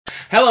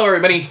Hello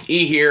everybody,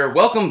 E here.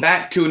 Welcome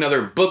back to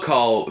another book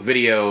haul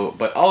video,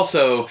 but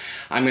also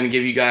I'm going to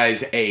give you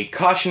guys a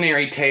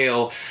cautionary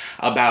tale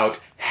about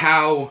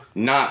how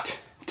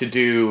not to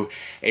do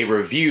a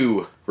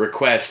review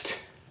request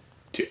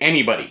to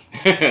anybody.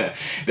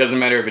 Doesn't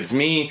matter if it's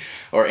me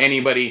or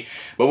anybody,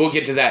 but we'll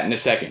get to that in a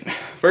second.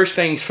 First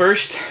things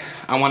first,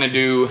 I want to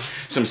do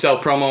some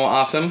self-promo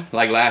awesome,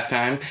 like last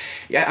time.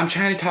 Yeah, I'm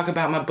trying to talk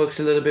about my books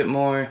a little bit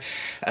more.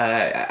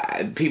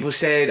 People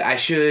said I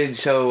should,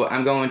 so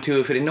I'm going to.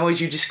 If it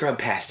annoys you, just scrub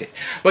past it.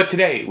 But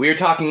today, we are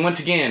talking once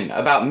again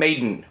about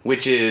Maiden,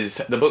 which is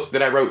the book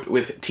that I wrote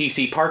with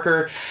T.C.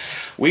 Parker.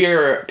 We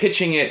are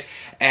pitching it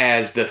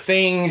as The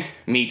Thing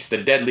meets The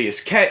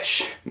Deadliest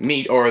Catch,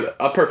 or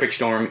A Perfect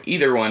Storm,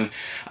 either one,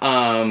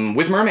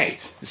 with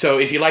mermaids. So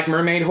if you like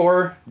mermaid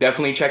horror,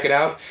 definitely check it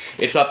out.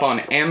 It's up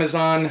on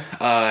Amazon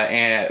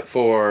and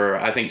for,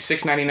 I think,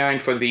 $6.99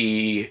 for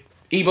the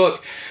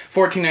ebook,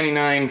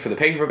 $14.99 for the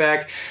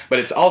paperback, but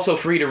it's also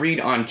free to read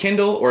on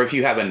Kindle, or if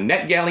you have a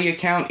NetGalley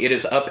account, it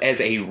is up as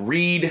a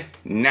read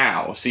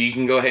now. So you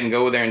can go ahead and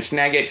go there and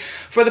snag it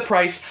for the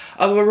price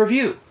of a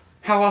review.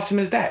 How awesome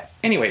is that?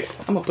 Anyways,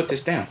 I'm gonna put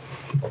this down.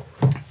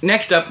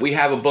 Next up, we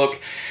have a book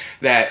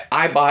that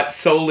I bought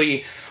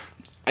solely,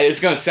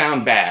 it's gonna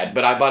sound bad,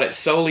 but I bought it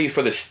solely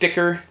for the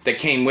sticker that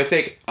came with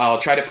it. I'll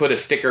try to put a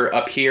sticker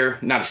up here,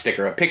 not a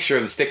sticker, a picture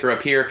of the sticker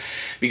up here,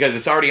 because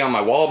it's already on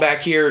my wall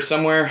back here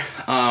somewhere.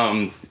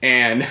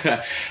 And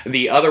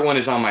the other one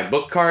is on my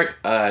book cart.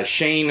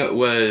 Shane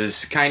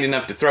was kind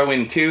enough to throw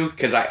in two,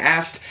 because I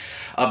asked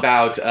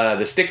about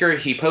the sticker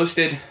he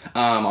posted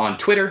on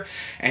Twitter,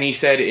 and he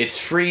said it's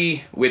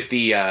free with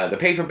the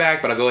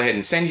paperback, but I'll go ahead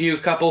and send you a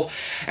couple.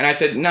 And I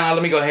said, nah,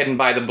 let me go ahead and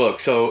buy the book.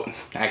 So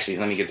actually,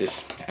 let me get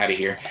this out of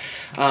here.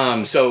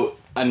 So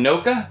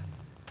Anoka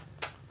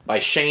by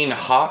Shane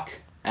Hawk,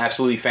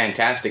 absolutely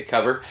fantastic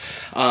cover,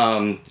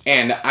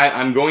 and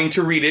I'm going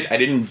to read it. I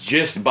didn't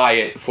just buy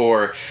it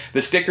for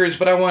the stickers,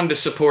 but I wanted to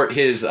support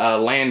his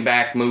land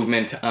back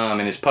movement and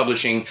his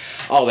publishing,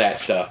 all that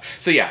stuff.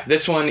 So yeah,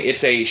 this one,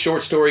 it's a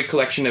short story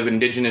collection of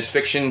indigenous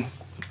fiction.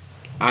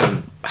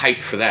 I'm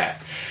hyped for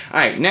that.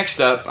 Alright,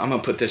 next up, I'm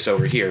going to put this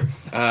over here.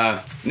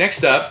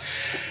 Next up,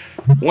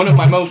 one of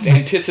my most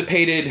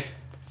anticipated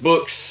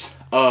books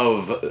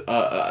of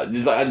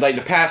like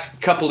the past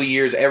couple of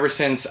years, ever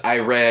since I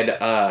read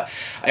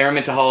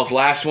Araminta Hall's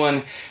last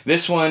one.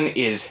 This one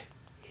is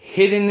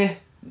Hidden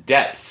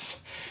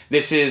Depths.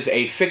 This is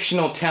a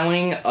fictional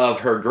telling of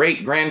her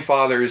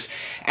great-grandfather's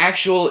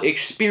actual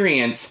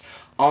experience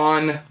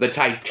on the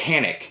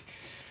Titanic.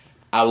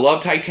 I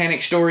love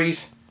Titanic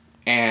stories,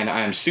 and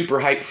I'm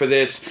super hyped for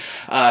this.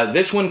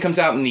 This one comes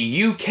out in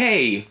the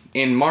UK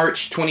in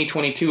March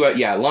 2022.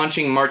 Yeah,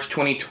 launching March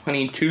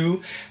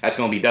 2022. That's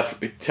going to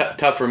be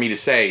tough for me to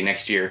say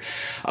next year.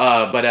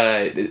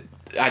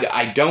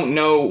 I don't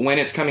know when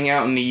it's coming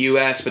out in the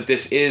US, but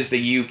this is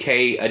the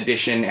UK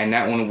edition, and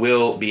that one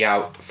will be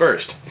out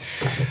first.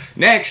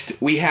 Next,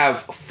 we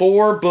have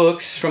 4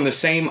 books from the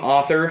same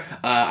author.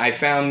 I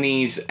found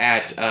these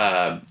at,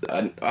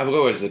 what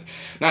was it?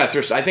 Not a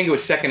thrift, I think it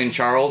was Second and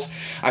Charles.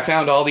 I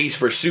found all these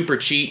for super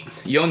cheap.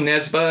 Yon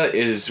Nesba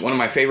is one of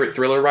my favorite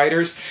thriller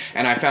writers,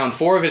 and I found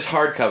 4 of his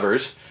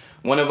hardcovers.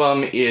 One of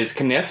them is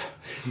Kniff.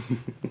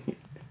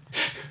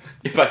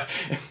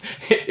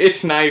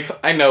 It's knife,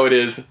 I know it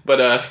is,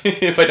 but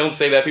if I don't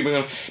say that, people are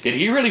going to, did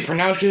he really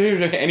pronounce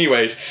it?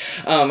 Anyways,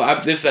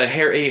 this is a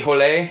Harry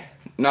Hole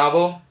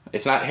novel.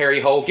 It's not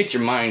Harry Hole. Get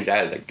your minds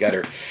out of the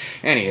gutter.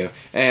 Anywho,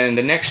 and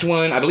the next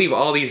one, I believe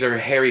all these are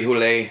Harry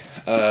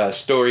Hole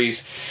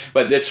stories,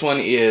 but this one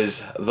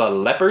is The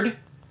Leopard.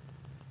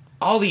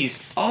 All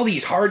these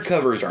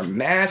hardcovers are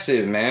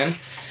massive, man.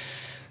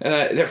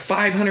 They're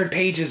 500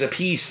 pages a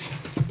piece.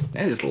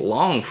 That is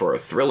long for a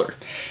thriller.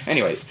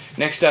 Anyways,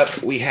 next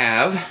up we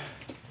have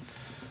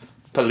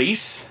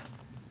Police.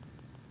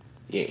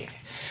 Yeah.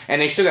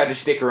 And they still got the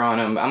sticker on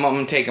them. I'm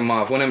going to take them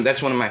off.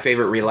 That's one of my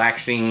favorite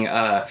relaxing,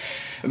 one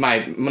of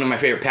my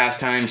favorite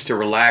pastimes to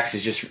relax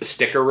is just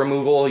sticker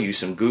removal. Use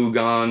some Goo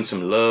Gone,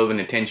 some love and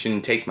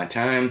attention, take my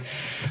time.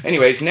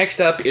 Anyways, next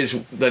up is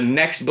the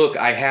next book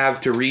I have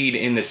to read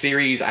in the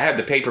series. I have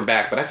the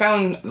paperback, but I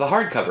found the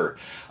hardcover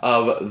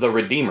of The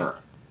Redeemer.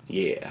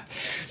 Yeah.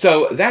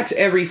 So that's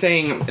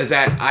everything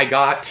that I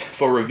got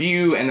for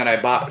review and that I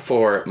bought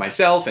for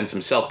myself and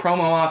some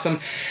self-promo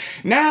awesome.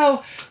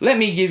 Now, let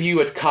me give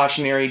you a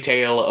cautionary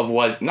tale of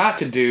what not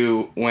to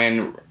do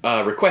when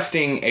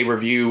requesting a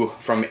review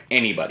from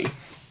anybody.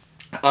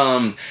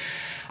 I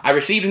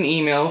received an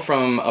email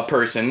from a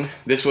person.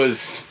 This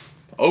was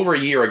over a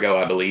year ago,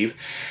 I believe.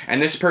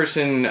 And this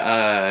person,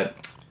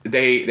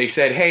 they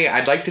said, hey,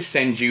 I'd like to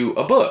send you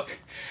a book.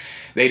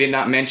 They did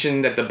not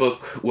mention that the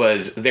book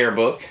was their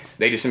book.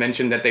 They just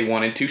mentioned that they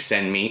wanted to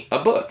send me a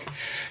book.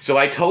 So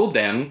I told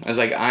them, I was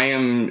like, I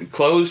am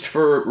closed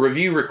for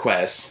review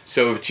requests.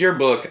 So if it's your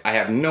book, I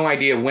have no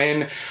idea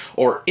when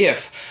or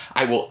if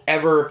I will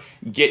ever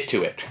get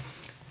to it.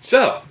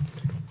 So,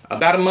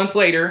 about a month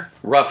later,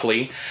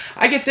 roughly,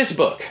 I get this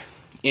book.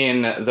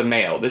 in the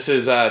mail. This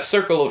is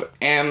Circle of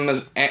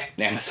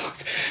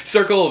Amazons.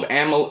 Circle of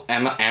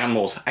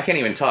Animals. I can't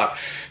even talk.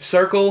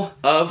 Circle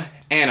of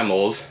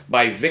Animals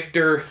by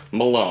Victor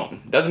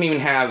Malone. Doesn't even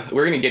have,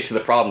 we're going to get to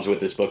the problems with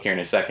this book here in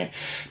a second.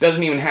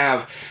 Doesn't even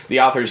have the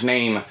author's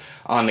name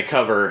on the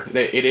cover.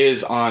 It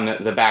is on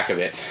the back of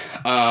it.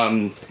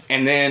 And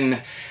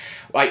then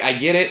I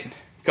get it.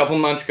 A couple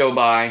months go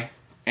by.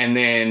 And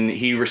then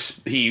he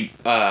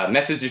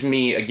messages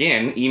me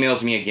again,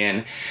 emails me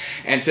again,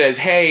 and says,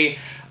 hey,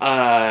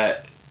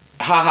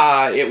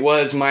 haha, it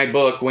was my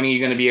book. When are you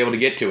going to be able to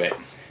get to it?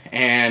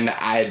 And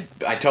I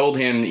told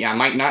him, yeah, I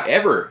might not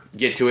ever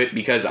get to it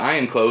because I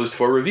am closed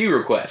for review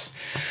requests.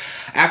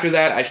 After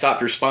that, I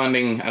stopped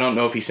responding. I don't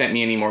know if he sent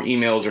me any more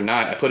emails or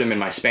not. I put him in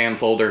my spam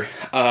folder.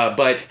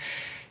 But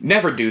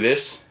never do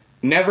this.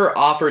 Never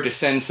offer to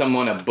send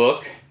someone a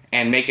book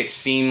and make it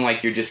seem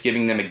like you're just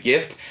giving them a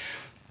gift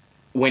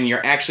when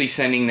you're actually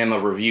sending them a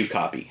review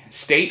copy.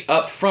 State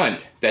up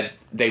front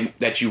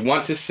that you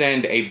want to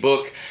send a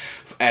book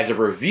as a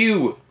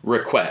review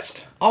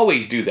request.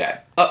 Always do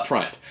that up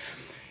front.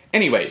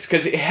 Anyways,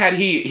 because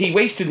he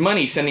wasted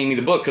money sending me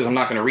the book because I'm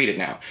not going to read it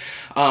now.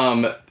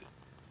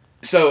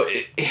 So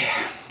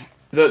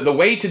the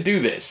way to do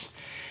this,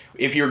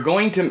 if you're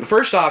going to,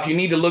 first off, you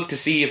need to look to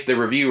see if the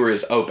reviewer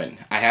is open.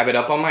 I have it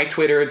up on my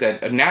Twitter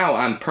that now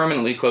I'm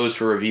permanently closed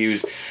for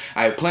reviews.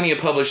 I have plenty of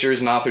publishers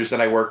and authors that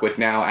I work with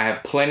now. I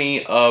have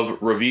plenty of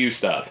review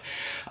stuff.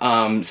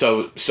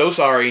 So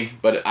sorry,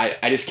 but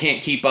I just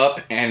can't keep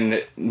up.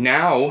 And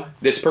now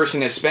this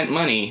person has spent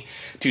money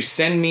to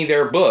send me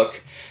their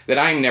book that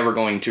I'm never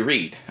going to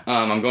read.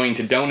 I'm going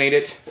to donate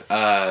it,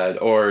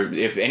 or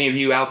if any of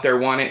you out there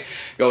want it,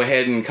 go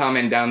ahead and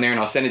comment down there and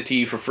I'll send it to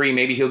you for free.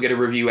 Maybe he'll get a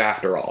review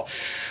after all.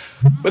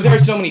 But there are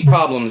so many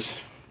problems.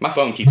 My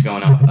phone keeps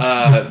going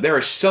off. There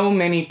are so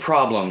many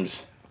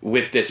problems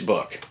with this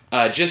book.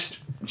 Just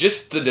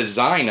the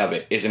design of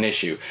it is an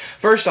issue.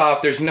 First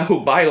off, there's no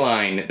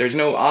byline. There's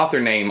no author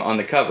name on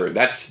the cover.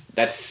 That's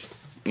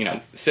you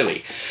know,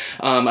 silly.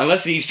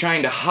 Unless he's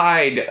trying to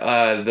hide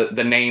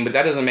the name, but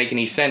that doesn't make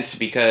any sense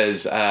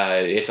because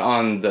it's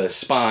on the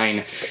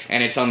spine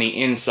and it's on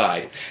the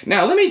inside.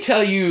 Now, let me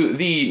tell you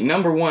the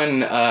number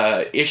one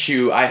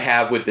issue I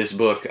have with this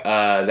book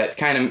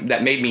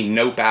that made me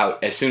nope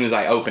out as soon as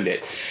I opened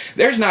it.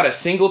 There's not a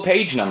single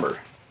page number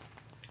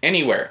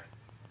anywhere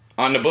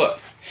on the book.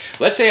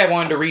 Let's say I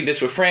wanted to read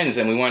this with friends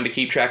and we wanted to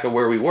keep track of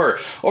where we were.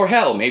 Or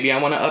hell, maybe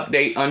I want to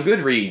update on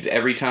Goodreads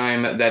every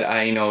time that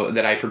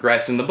I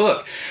progress in the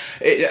book.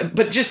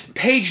 But just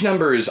page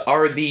numbers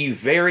are the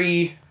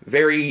very,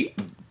 very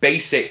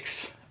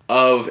basics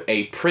of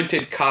a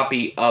printed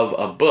copy of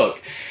a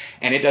book.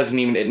 And it doesn't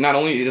even, not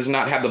only does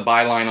not have the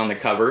byline on the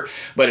cover,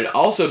 but it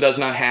also does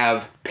not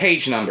have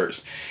page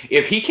numbers.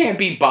 If he can't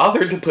be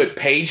bothered to put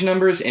page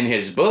numbers in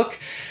his book,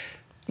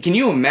 can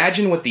you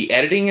imagine what the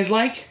editing is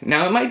like?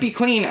 Now, it might be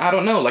clean, I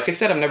don't know. Like I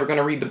said, I'm never going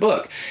to read the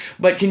book.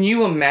 But can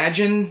you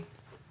imagine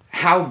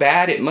how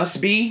bad it must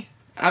be?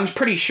 I'm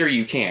pretty sure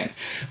you can.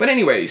 But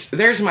anyways,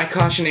 there's my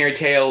cautionary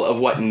tale of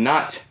what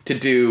not to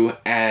do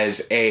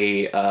as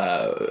an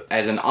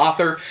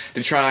author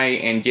to try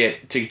and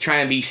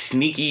be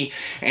sneaky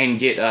and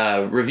get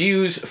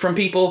reviews from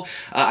people.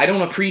 I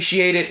don't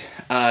appreciate it.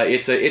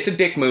 It's a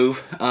dick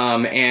move,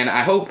 and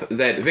I hope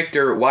that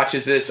Victor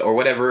watches this, or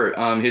whatever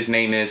his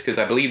name is, because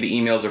I believe the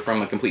emails are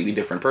from a completely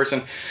different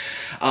person,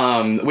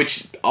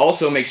 which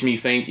also makes me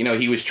think, you know,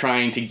 he was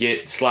trying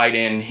to slide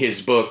in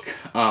his book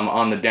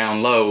on the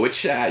down low,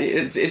 which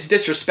it's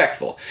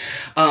disrespectful.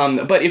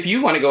 But if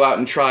you want to go out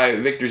and try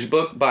Victor's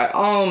book, by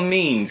all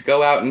means,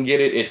 go out and get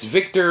it. It's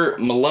Victor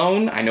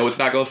Malone. I know it's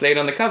not going to say it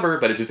on the cover,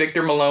 but it's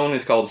Victor Malone.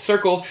 It's called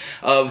Circle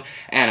of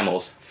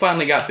Animals.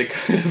 Finally got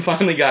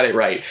it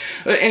right.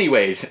 But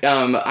anyways,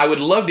 I would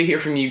love to hear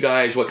from you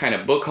guys what kind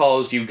of book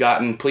hauls you've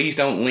gotten. Please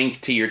don't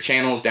link to your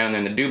channels down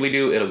there in the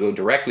doobly-doo. It'll go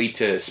directly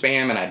to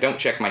spam, and I don't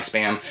check my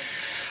spam.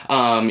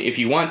 If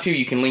you want to,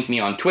 you can link me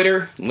on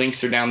Twitter.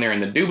 Links are down there in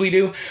the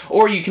doobly-doo.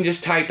 Or you can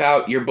just type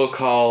out your book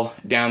haul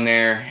down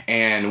there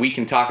and we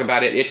can talk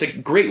about it. It's a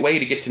great way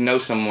to get to know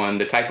someone,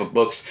 the type of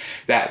books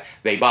that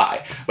they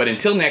buy. But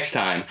until next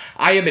time,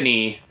 I have been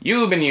E,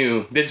 you have been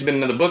you. This has been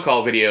another book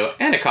haul video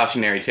and a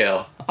cautionary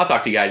tale. I'll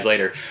talk to you guys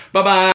later. Bye-bye.